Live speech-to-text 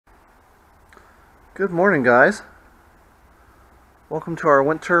Good morning, guys. Welcome to our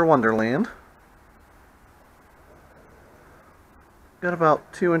winter wonderland. Got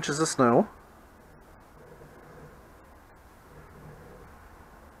about 2 inches of snow.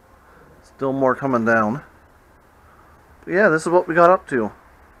 Still more coming down. But yeah, this is what we got up to.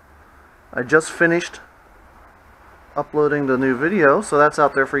 I just finished uploading the new video, so that's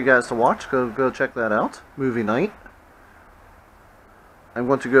out there for you guys to watch. Go check that out. Movie night. I'm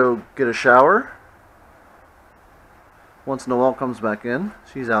going to go get a shower. Once Noelle comes back in,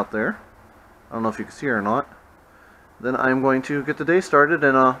 she's out there. I don't know if you can see her or not. Then I'm going to get the day started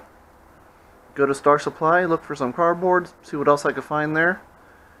and go to Star Supply, look for some cardboard, see what else I can find there,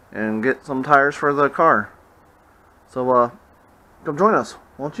 and get some tires for the car. So come join us,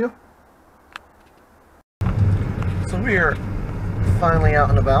 won't you? So we are finally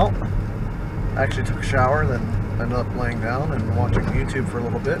out and about. I actually took a shower, then ended up laying down and watching YouTube for a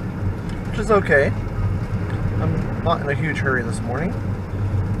little bit, which is okay. I'm not in a huge hurry this morning.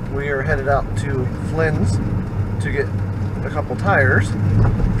 We are headed out to Flynn's to get a couple tires.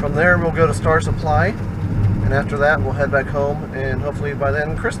 From there we'll go to Star Supply, and after that we'll head back home, and hopefully by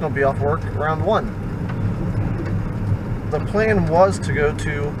then Kristen will be off work around 1. The plan was to go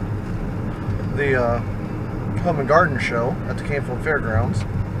to the Home and Garden show at the Canfield Fairgrounds.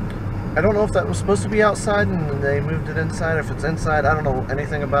 I don't know if that was supposed to be outside and they moved it inside. If it's inside, I don't know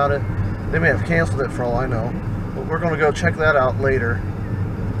anything about it. They may have canceled it for all I know. But we're going to go check that out later.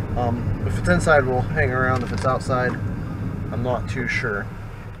 If it's inside, we'll hang around. If it's outside, I'm not too sure.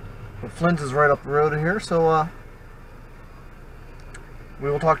 But Flynn's is right up the road here, so we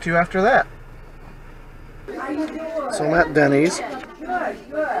will talk to you after that. So I'm at Denny's.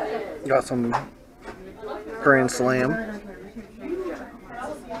 Got some Grand Slam.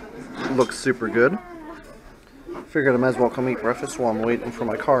 Looks super good. Figured I might as well come eat breakfast while I'm waiting for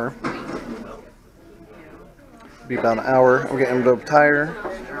my car. Be about an hour. I'm getting a tire,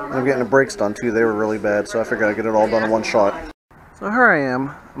 and I'm getting the brakes done too. They were really bad, so I figured I'd get it all done in one shot. So here I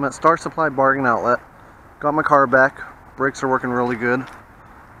am. I'm at Star Supply Bargain Outlet. Got my car back. Brakes are working really good.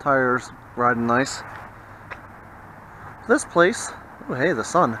 Tires riding nice. This place, oh hey, the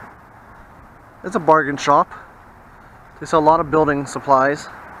sun. It's a bargain shop. They sell a lot of building supplies.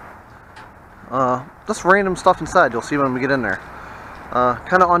 Just random stuff inside. You'll see when we get in there.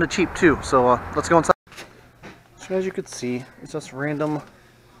 Kind of on the cheap too. So let's go inside. So as you can see, it's just random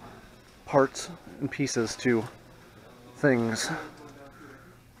parts and pieces to things.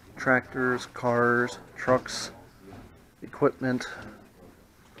 Tractors, cars, trucks, equipment,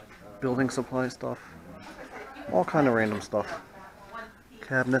 building supply stuff, all kind of random stuff.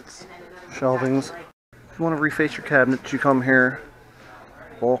 Cabinets, shelvings. If you want to reface your cabinets, you come here.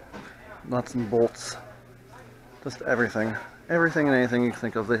 Bulk, nuts and bolts, just everything. Everything and anything you can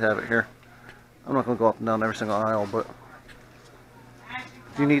think of, they have it here. I'm not going to go up and down every single aisle, but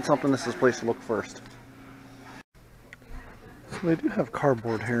if you need something, this is the place to look first. So they do have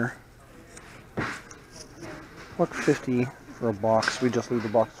cardboard here. $1.50 for a box. We just leave the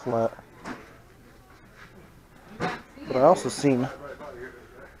box flat. But I also seen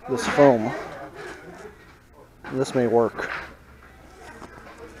this foam. And this may work.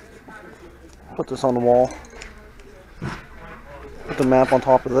 Put this on the wall. Put the map on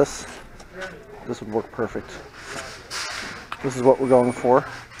top of this. This would work perfect. This is what we're going for.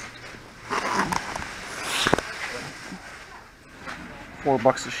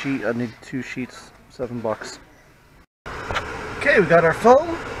 $4 a sheet. I need 2 sheets. $7. Okay, we got our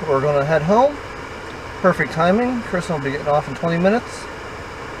foam. We're gonna head home. Perfect timing. Kristen will be getting off in 20 minutes.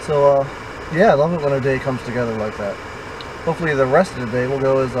 So yeah, I love it when a day comes together like that. Hopefully the rest of the day will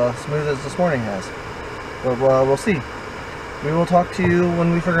go as smooth as this morning has. But we'll see. We will talk to you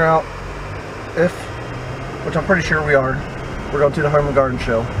when we figure out if, which I'm pretty sure we are, we're going to the Home and Garden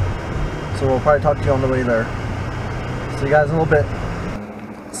show. So we'll probably talk to you on the way there. See you guys in a little bit.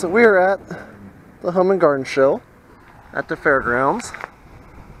 So we are at the Home and Garden show at the fairgrounds.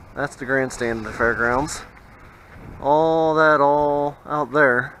 That's the grandstand of the fairgrounds. All out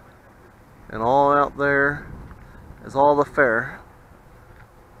there, and all out there is all the fair.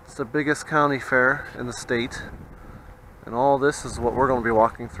 It's the biggest county fair in the state, and all this is what we're going to be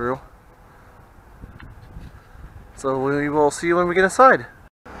walking through. So we will see you when we get inside.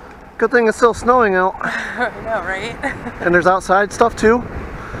 Good thing it's still snowing out. I know, right? And there's outside stuff too.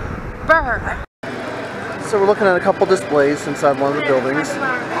 Burr. So we're looking at a couple displays inside one of the buildings.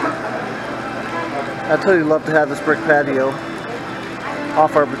 I tell you, love to have this brick patio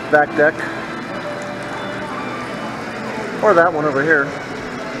off our back deck. Or that one over here.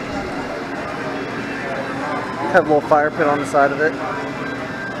 Have a little fire pit on the side of it.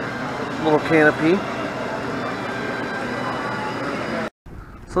 Little canopy.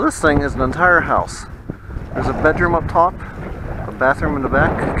 So this thing is an entire house. There's a bedroom up top, a bathroom in the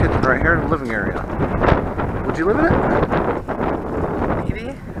back, a kitchen right here, and a living area. Would you live in it?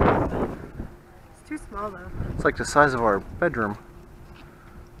 Maybe. It's too small though. It's like the size of our bedroom.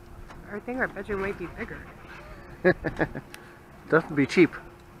 I think our bedroom might be bigger. Definitely be cheap.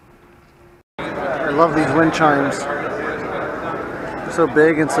 I love these wind chimes. They're so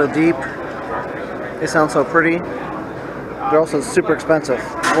big and so deep. They sound so pretty. They're also super expensive.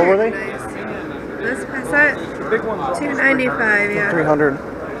 What were they? Nice. This is that $295, yeah. 300.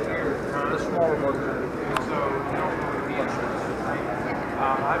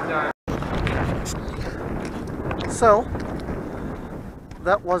 So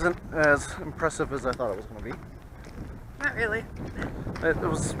that wasn't as impressive as I thought it was going to be. Not really. It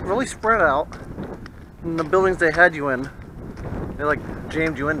was really spread out. And the buildings they had you in, they like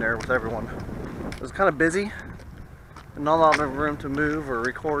jammed you in there with everyone. It was kind of busy and not a lot of room to move or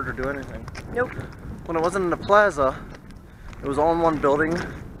record or do anything. Nope. When it wasn't in the plaza, it was all in one building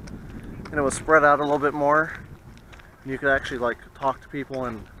and it was spread out a little bit more. You could actually like talk to people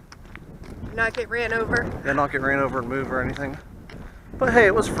and Not get ran over. yeah, not get ran over and move or anything. But hey,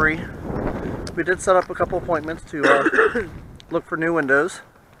 it was free. We did set up a couple appointments to look for new windows.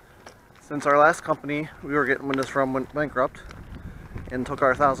 Since our last company we were getting windows from went bankrupt and took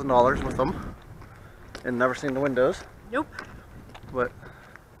our $1,000 with them and never seen the windows. Nope. But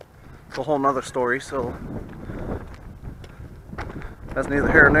it's a whole nother story, so that's neither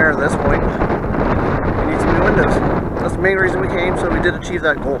here nor there at this point. We need some new windows. That's the main reason we came, so we did achieve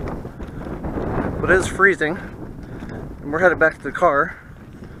that goal. But it is freezing, and we're headed back to the car,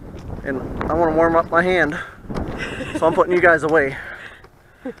 and I want to warm up my hand, so I'm putting you guys away.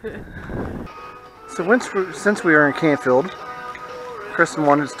 So since we are in Canfield, Kristen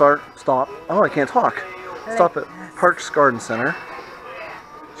wanted to stop. Oh, I can't talk. Stop at Parks Garden Center.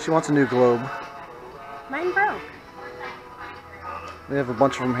 She wants a new globe. Mine broke. They have a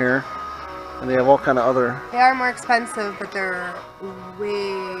bunch of them here, and they have all kind of other. They are more expensive, but they're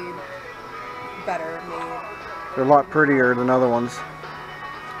way better made. They're a lot prettier than other ones.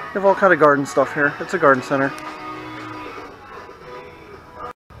 They have all kind of garden stuff here. It's a garden center.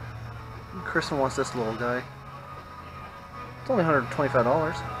 Kristen wants this little guy. It's only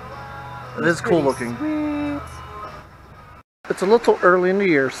 $125. It is cool looking. Sweet. It's a little early in the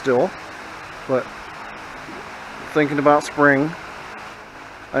year still, but thinking about spring.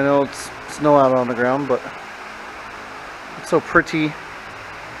 I know it's snow out on the ground, but it's so pretty.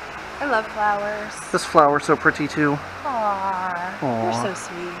 I love flowers. This flower's so pretty too. Aww. Aww. They're so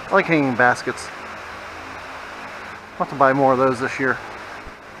sweet. I like hanging baskets. I'll have to buy more of those this year.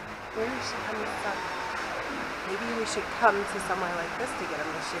 Maybe we should come to somewhere like this to get them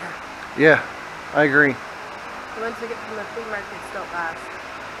this year. Yeah, I agree. The ones we get from the flea markets don't last.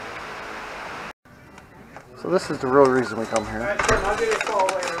 So this is the real reason we come here.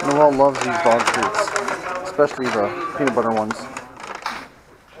 Noelle loves these dog treats, especially the peanut butter ones.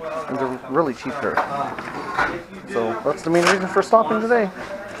 And they're really cheap here. So that's the main reason for stopping today.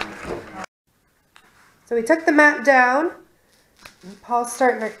 So we took the mat down. And Paul's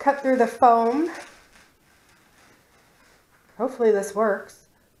starting to cut through the foam. Hopefully this works.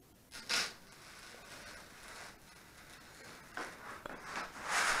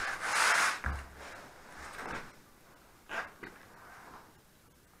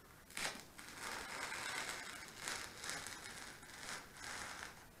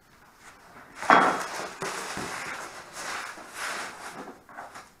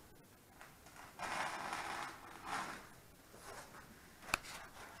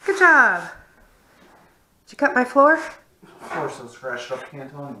 Good job. Did you cut my floor? Of course, so scratched up, can't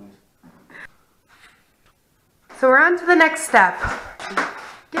tell anyways. So we're on to the next step.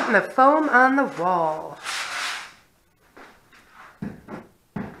 Getting the foam on the wall.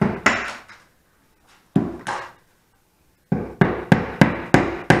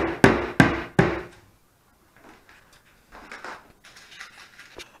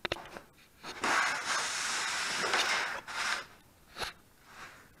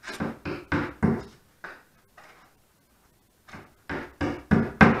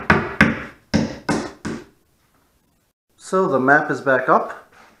 So the map is back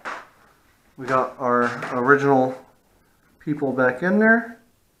up. We got our original people back in there,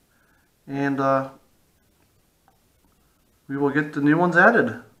 and we will get the new ones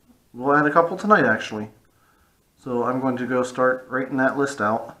added. We'll add a couple tonight actually. So I'm going to go start writing that list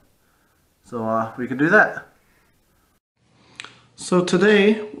out so we can do that. So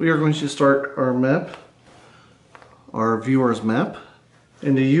today we are going to start our map, our viewers map.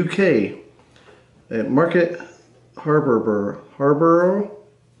 In the UK, at Market Harborough,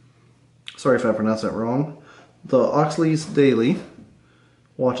 sorry if I pronounced that wrong, the Oxley's Daily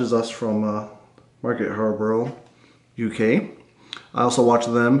watches us from Market Harborough, UK. I also watch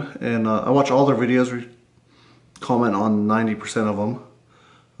them, and I watch all their videos. We comment on 90% of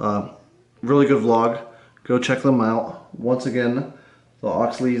them. Really good vlog. Go check them out. Once again, the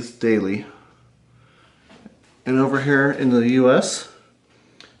Oxley's Daily. And over here in the US,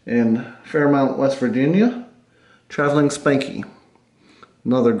 in Fairmount, West Virginia, Traveling Spanky.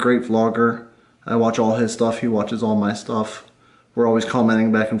 Another great vlogger. I watch all his stuff. He watches all my stuff. We're always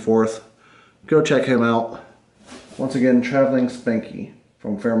commenting back and forth. Go check him out. Once again, Traveling Spanky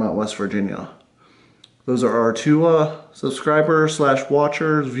from Fairmount, West Virginia. Those are our two subscribers /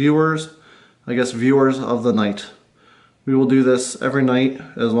 watchers, viewers, I guess viewers of the night. We will do this every night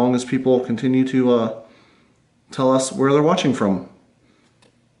as long as people continue to tell us where they're watching from.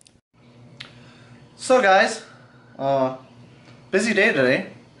 So guys, busy day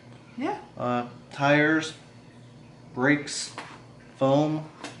today. Yeah. Tires, brakes, foam.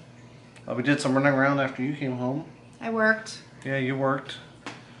 We did some running around after you came home. I worked. Yeah, you worked.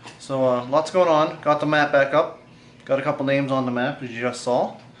 So lots going on. Got the map back up. Got a couple names on the map as you just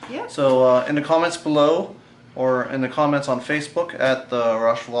saw. Yeah. So in the comments below, or in the comments on Facebook at the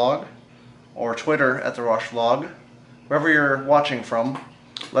Rush Vlog, or Twitter at the Rush Vlog, wherever you're watching from,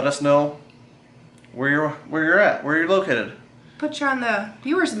 let us know where you're at, where you're located. Put you on the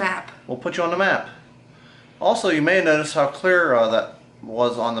viewers map. We'll put you on the map. Also, you may notice how clear that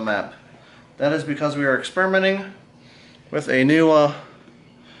was on the map. That is because we are experimenting with a new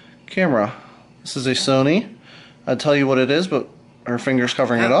camera. This is a Sony. I'd tell you what it is, but her finger's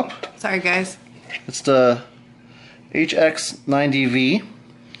covering it up. Sorry guys. It's the HX90V.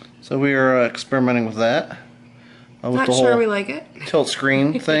 So we are experimenting with that. With Not the sure whole we like it. tilt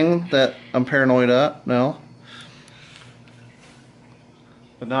screen thing that I'm paranoid at now.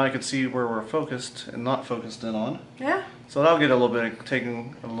 But now I can see where we're focused and not focused in on. Yeah. So that'll get a little bit of,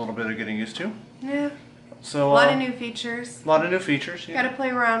 taking a little bit of getting used to. Yeah. So A lot of new features. A lot of new features. Yeah. Gotta play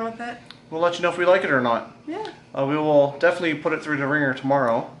around with it. We'll let you know if we like it or not. Yeah. We will definitely put it through the ringer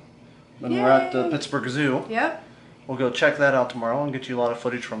tomorrow when we're at the Pittsburgh Zoo. Yep. We'll go check that out tomorrow and get you a lot of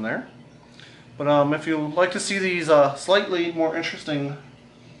footage from there. But if you'd like to see these slightly more interesting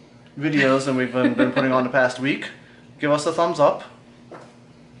videos than we've been putting on the past week, give us a thumbs up.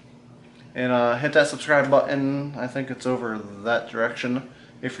 And hit that subscribe button. I think it's over that direction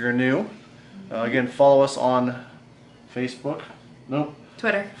if you're new. Again, follow us on Facebook. Nope.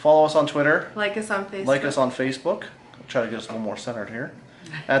 Twitter. Follow us on Twitter. Like us on Facebook. Like us on Facebook. I'll try to get us a little more centered here.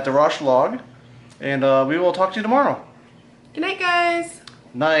 At the Rush Vlog. And we will talk to you tomorrow. Good night, guys.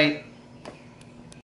 Night.